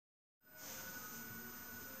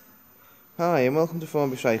Hi and welcome to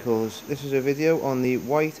Formby Cycles. This is a video on the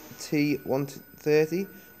Whyte T130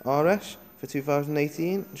 RS for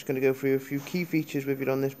 2018. I'm just going to go through a few key features with you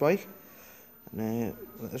on this bike and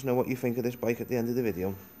let us know what you think of this bike at the end of the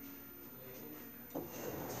video.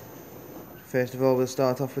 First of all, we'll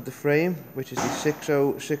start off with the frame, which is the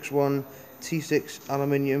 6061 T6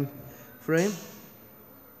 aluminium frame.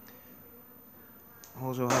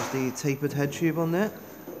 Also has the tapered head tube on there.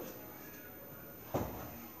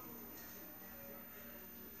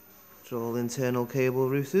 It's all internal cable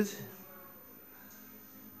routed.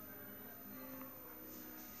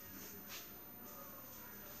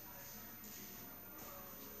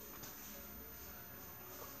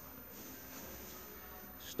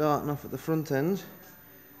 Starting off at the front end,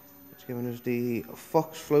 it's giving us the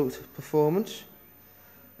Fox Float Performance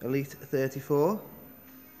Elite 34.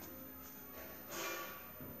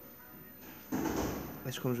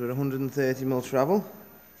 This comes with 130mm travel.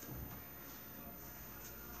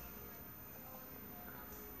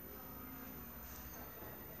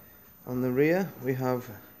 On the rear we have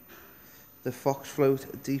the Fox Float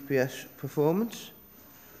DPS Performance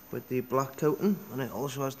with the black coating, and it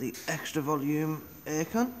also has the extra volume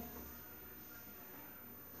aircon.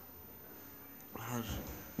 It has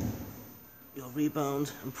your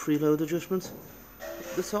rebound and preload adjustment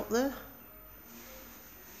at the top there.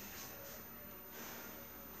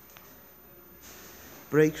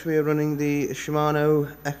 Brakes, we are running the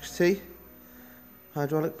Shimano XT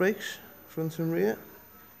hydraulic brakes, front and rear.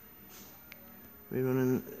 We're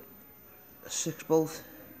running 6-bolt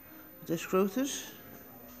disc rotors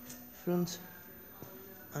front,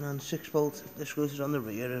 and then 6-bolt disc rotors on the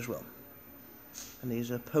rear as well. And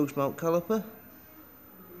these are post-mount caliper.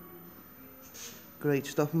 Great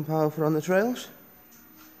stopping power for on the trails.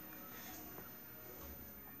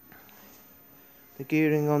 The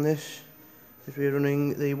gearing on this is we're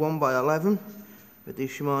running the 1x11 with the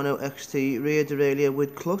Shimano XT rear derailleur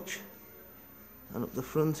with clutch. And up the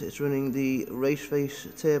front it's running the race face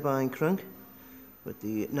turbine crank with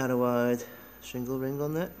the narrow wide single ring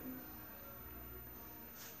on there.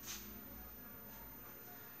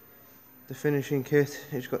 The finishing kit,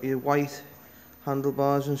 it's got your white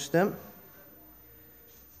handlebars and stem.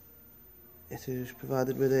 It is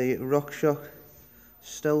provided with a RockShox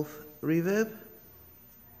stealth reverb.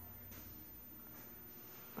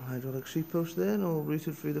 Hydraulic seat post there, and all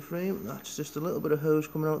routed through the frame. That's just a little bit of hose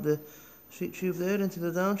coming out the seat tube there into the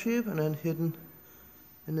down tube, and then hidden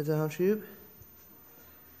in the down tube.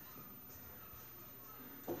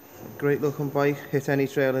 Great looking bike, hit any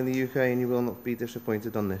trail in the UK and you will not be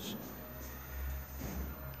disappointed on this.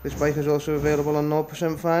 This bike is also available on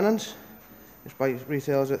 0% finance. This bike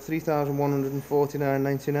retails at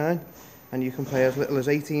 £3,149.99 and you can pay as little as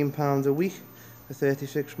 £18 a week for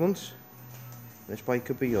 36 months. This bike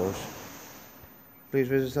could be yours. Please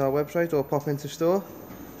visit our website or pop into store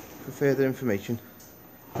for further information.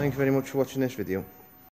 Thank you very much for watching this video.